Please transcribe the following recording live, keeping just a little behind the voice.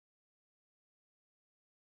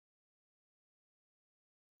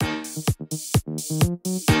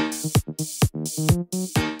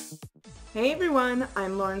Hey everyone,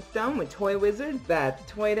 I'm Loryn Stone with Toy Wizards,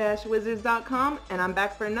 that's toy-wizards.com, and I'm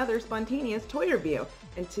back for another spontaneous toy review.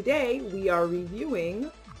 And today we are reviewing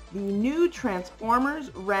the new Transformers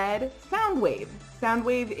R.E.D Soundwave.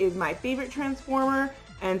 Soundwave is my favorite Transformer,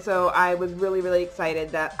 and so I was really excited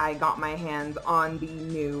that I got my hands on the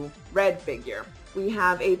new R.E.D figure. We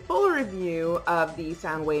have a full review of the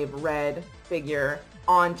Soundwave R.E.D figure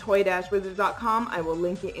on toy-wizards.com. I will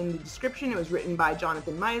link it in the description. It was written by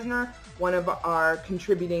Jonathan Meisner, one of our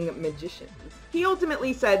contributing magicians. He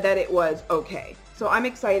ultimately said that it was okay. So I'm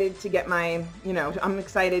excited to get my, I'm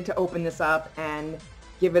excited to open this up and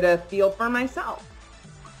give it a feel for myself.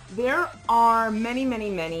 There are many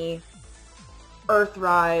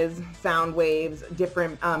Earthrise Soundwaves,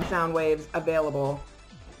 different Soundwaves available.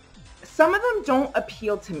 Some of them don't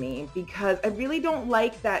appeal to me because I really don't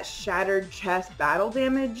like that shattered chest battle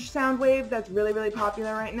damage Soundwave that's really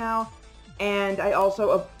popular right now. And I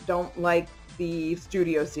also don't like the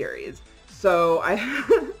Studio series. So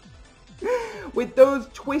with those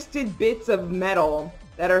twisted bits of metal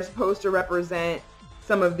that are supposed to represent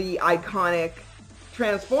some of the iconic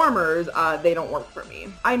Transformers, they don't work for me.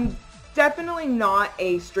 I'm definitely not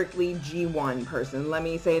a strictly G1 person, let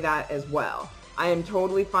me say that as well. I am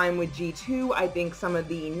totally fine with G2. I think some of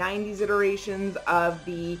the 90s iterations of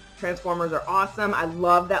the Transformers are awesome. I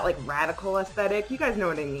love that like radical aesthetic. You guys know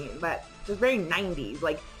what I mean. But just very 90s.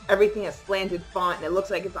 Like everything has slanted font and it looks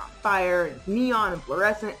like it's on fire and it's neon and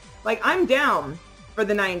fluorescent. Like I'm down for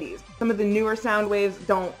the 90s. Some of the newer Soundwaves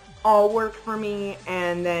don't all work for me.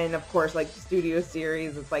 And then of course like the Studio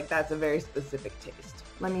series, it's like that's a very specific taste.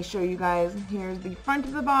 Let me show you guys. Here's the front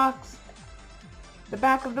of the box, the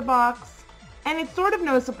back of the box. And it's sort of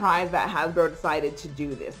no surprise that Hasbro decided to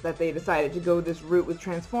do this, that they decided to go this route with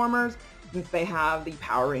Transformers, since they have the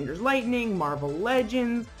Power Rangers Lightning, Marvel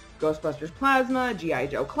Legends, Ghostbusters Plasma, G.I.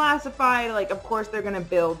 Joe Classified. Like, of course, they're going to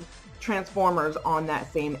build Transformers on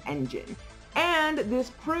that same engine. And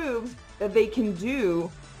this proves that they can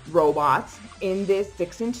do robots in this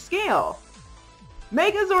 6-inch scale.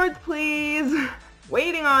 Megazords, please!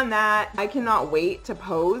 Waiting on that. I cannot wait to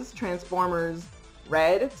pose Transformers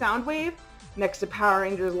R.E.D Soundwave next to Power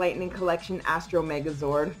Rangers Lightning Collection Astro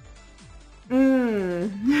Megazord.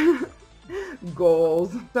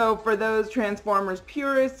 Goals. So for those Transformers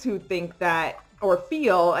purists who think that, or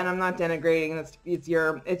feel, and I'm not denigrating, it's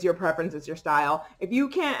your preference, it's your style. If you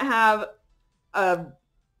can't have a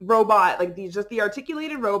robot, like just the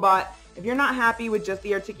articulated robot, if you're not happy with just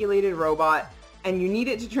the articulated robot, and you need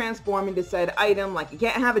it to transform into said item, like you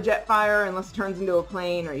can't have a Jetfire unless it turns into a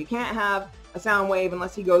plane, or you can't have a Soundwave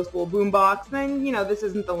unless he goes full boombox, then, this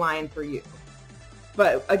isn't the line for you.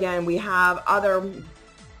 But again, we have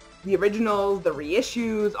the originals, the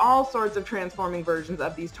reissues, all sorts of transforming versions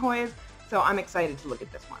of these toys, so I'm excited to look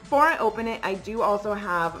at this one. Before I open it, I do also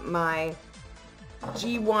have my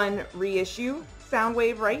G1 reissue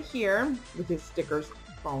Soundwave right here, with his stickers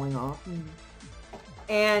falling off.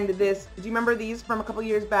 And this, do you remember these from a couple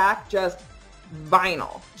years back? Just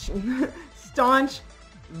vinyl. Staunch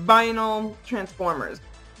vinyl Transformers.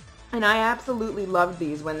 And I absolutely loved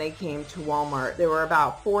these when they came to Walmart. They were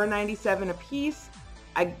about $4.97 a piece.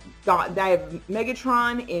 I have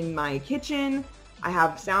Megatron in my kitchen. I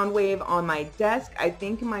have Soundwave on my desk. I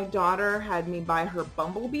think my daughter had me buy her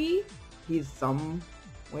Bumblebee. He's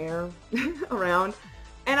somewhere around.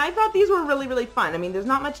 And I thought these were really fun. I mean, there's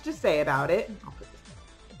not much to say about it. I'll put this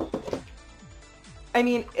down. I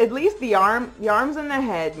mean, at least the arms and the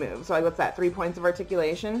head move. So like, what's that? 3 points of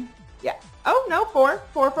articulation? Yeah. Oh, no, 4.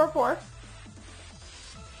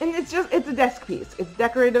 And it's a desk piece. It's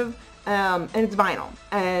decorative, and it's vinyl.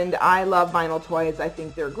 And I love vinyl toys. I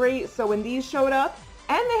think they're great. So when these showed up,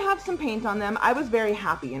 and they have some paint on them, I was very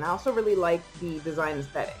happy. And I also really like the design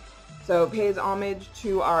aesthetic. So it pays homage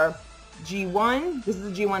to our G1. This is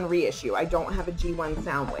a G1 reissue. I don't have a G1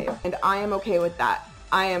 Soundwave. And I am okay with that.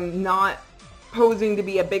 I am not posing to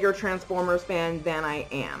be a bigger Transformers fan than I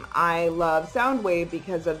am. I love Soundwave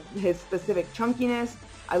because of his specific chunkiness.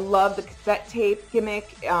 I love the cassette tape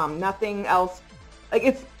gimmick. Nothing else. Like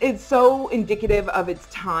it's so indicative of its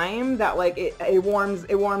time that like it warms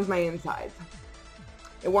my insides.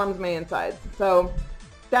 It warms my insides. So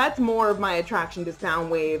that's more of my attraction to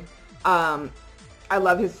Soundwave. I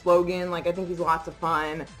love his slogan. Like I think he's lots of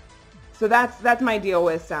fun. So that's my deal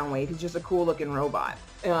with Soundwave. He's just a cool looking robot.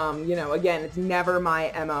 Again, it's never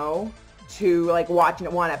my MO to like watch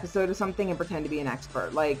one episode of something and pretend to be an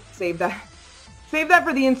expert. Like save that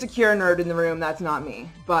for the insecure nerd in the room. That's not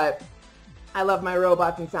me. But I love my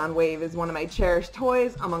robots, and Soundwave is one of my cherished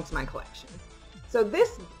toys amongst my collection. So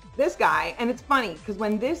this this guy, and it's funny because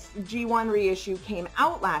when this G1 reissue came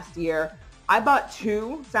out last year, I bought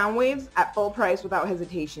 2 Soundwaves at full price without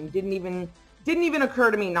hesitation. Didn't even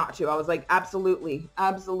occur to me not to. I was like, absolutely,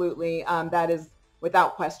 absolutely, that is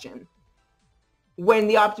without question. When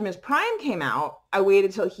the Optimus Prime came out, I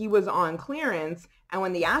waited till he was on clearance, and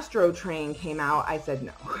when the Astro Train came out, I said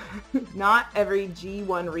no. Not every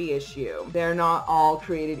G1 reissue. They're not all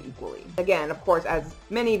created equally. Again, of course, as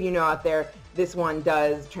many of you know out there, this one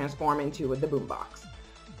does transform into the boombox.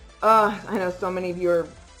 I know so many of you are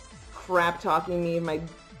crap talking me. My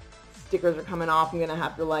stickers are coming off. I'm gonna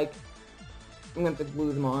have to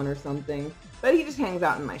glue them on or something. But he just hangs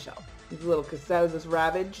out in my shelf. His little cassette is this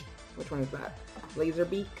Ravage. Which one is that?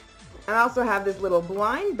 Laserbeak. And I also have this little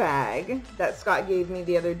blind bag that Scott gave me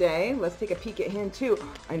the other day. Let's take a peek at him too.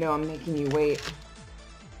 I know I'm making you wait.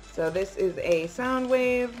 So this is a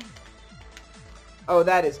Soundwave. Oh,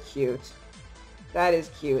 that is cute. That is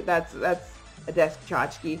cute. That's a desk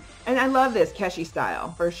tchotchke. And I love this Keshi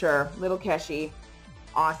style, for sure. Little Keshi.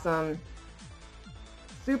 Awesome.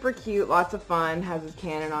 Super cute, lots of fun. Has his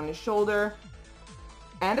cannon on his shoulder.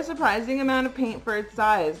 And a surprising amount of paint for its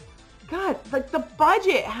size. God, like the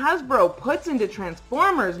budget Hasbro puts into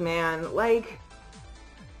Transformers, man. Like,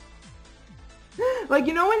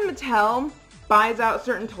 you know when Mattel buys out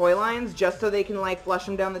certain toy lines just so they can like flush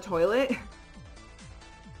them down the toilet?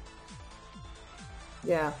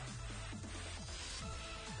 Yeah.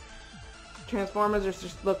 Transformers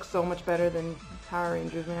just look so much better than Power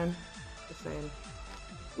Rangers, man. Just saying.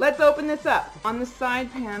 Let's open this up. On the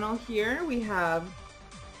side panel here, we have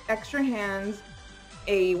extra hands,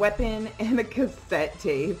 a weapon, and a cassette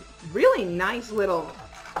tape. Really nice little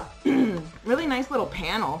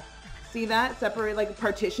panel. See that? Separate like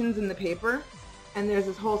partitions in the paper. And there's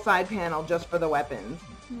this whole side panel just for the weapons.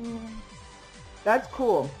 That's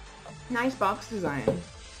cool. Nice box design.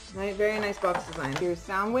 Very nice box design. Here's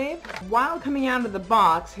Soundwave. While coming out of the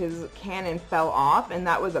box, his cannon fell off, and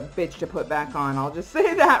that was a bitch to put back on. I'll just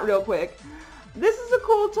say that real quick. This is a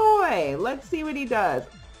cool toy. Let's see what he does.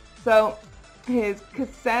 So his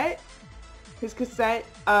cassette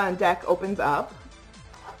deck opens up.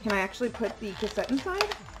 Can I actually put the cassette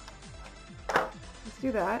inside? Let's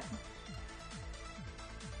do that.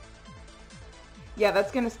 Yeah,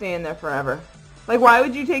 that's gonna stay in there forever. Like, why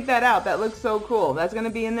would you take that out? That looks so cool. That's gonna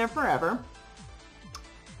be in there forever.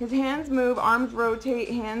 His hands move, arms rotate,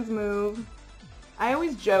 hands move. I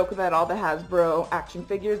always joke that all the Hasbro action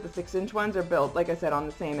figures, the 6-inch ones, are built, like I said, on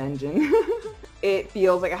the same engine. It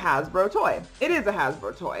feels like a Hasbro toy. It is a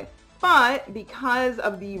Hasbro toy. But because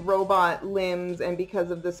of the robot limbs and because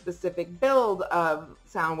of the specific build of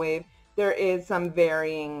Soundwave, there is some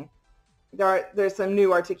varying, there's some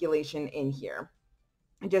new articulation in here.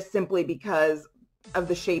 Just simply because of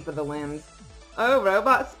the shape of the limbs. Oh,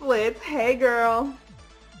 robot splits. Hey, girl.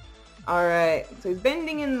 Alright, so he's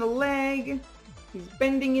bending in the leg. He's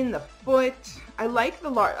bending in the foot. I like the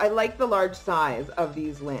large size of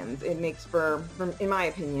these limbs. It makes for, in my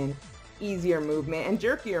opinion, easier movement and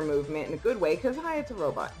jerkier movement in a good way because, hi, it's a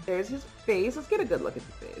robot. There's his face. Let's get a good look at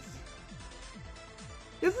the face.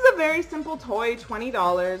 This is a very simple toy,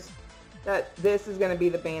 $20. This is going to be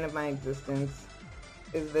the bane of my existence,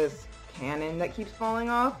 is this cannon that keeps falling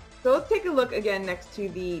off. So let's take a look again next to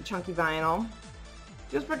the chunky vinyl,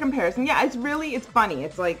 just for comparison. Yeah, it's funny.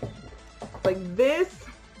 It's like this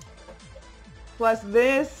plus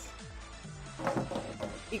this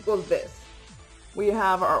equals this. We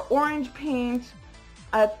have our orange paint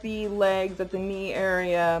at the legs, at the knee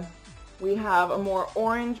area. We have a more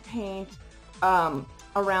orange paint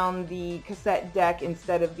around the cassette deck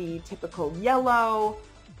instead of the typical yellow.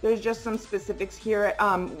 There's just some specifics here.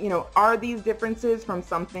 You know, are these differences from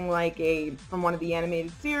something like from one of the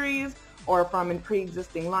animated series or from a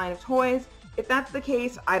pre-existing line of toys? If that's the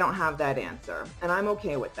case, I don't have that answer, and I'm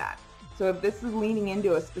okay with that. So if this is leaning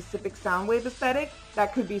into a specific Soundwave aesthetic,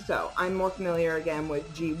 that could be so. I'm more familiar again with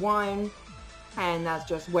G1, and that's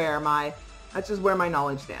just where my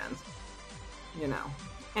knowledge stands, you know.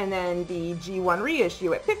 And then the G1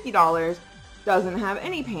 reissue at $50 doesn't have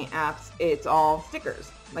any paint apps. It's all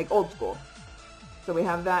stickers, like old school. So we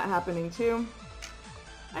have that happening too.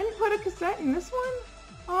 I didn't put a cassette in this one?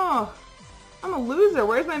 Oh, I'm a loser.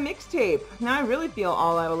 Where's my mixtape? Now I really feel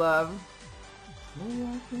all out of love.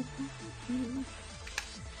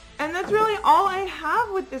 And that's really all I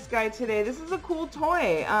have with this guy today. This is a cool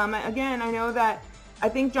toy. Again, I know that I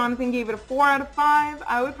think Jonathan gave it a 4 out of 5.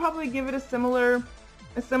 I would probably give it a similar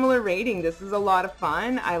rating. This is a lot of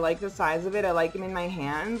fun. I like the size of it. I like him in my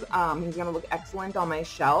hands. He's gonna look excellent on my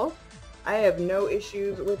shelf. I have no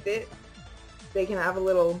issues with it. They can have a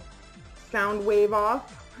little sound wave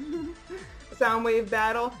off Soundwave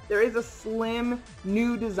battle. There is a slim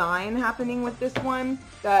new design happening with this one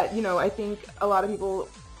that, you know, I think a lot of people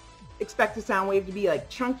expect the Soundwave to be like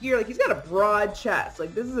chunkier. Like, he's got a broad chest.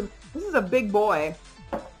 Like, this is a big boy,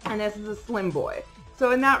 and this is a slim boy.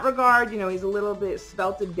 So in that regard, you know, he's a little bit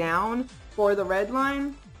svelted down for the red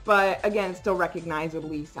line, but again, still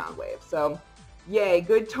recognizably Soundwave. So yay,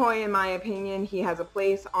 good toy in my opinion. He has a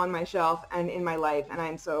place on my shelf and in my life, and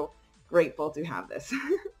I'm so grateful to have this.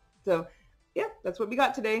 So yeah, that's what we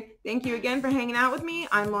got today. Thank you again for hanging out with me.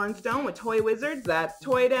 I'm Loryn Stone with Toy Wizards. That's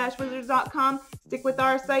toy-wizards.com. Stick with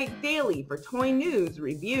our site daily for toy news,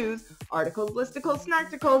 reviews, articles, listicles,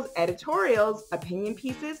 snarticles, editorials, opinion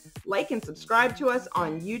pieces. Like and subscribe to us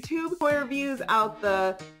on YouTube. Toy reviews out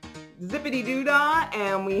the zippity-doo-dah,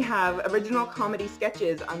 and we have original comedy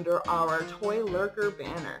sketches under our Toy Lurker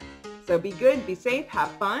banner. So be good, be safe,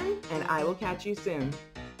 have fun, and I will catch you soon.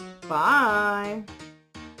 Bye!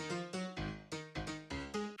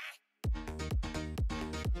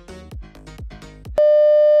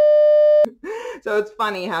 So it's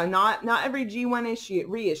funny how not every G1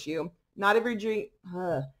 reissue, not every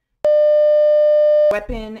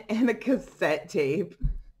weapon and a cassette tape.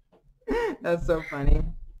 That's so funny.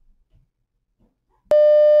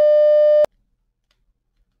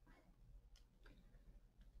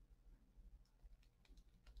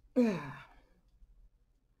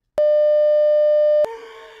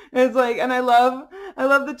 It's like, and I love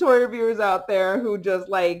the toy reviewers out there who just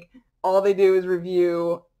like, all they do is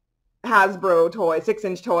review Hasbro toys,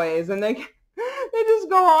 6-inch toys, and they just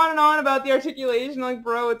go on and on about the articulation, like,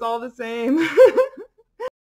 bro, it's all the same.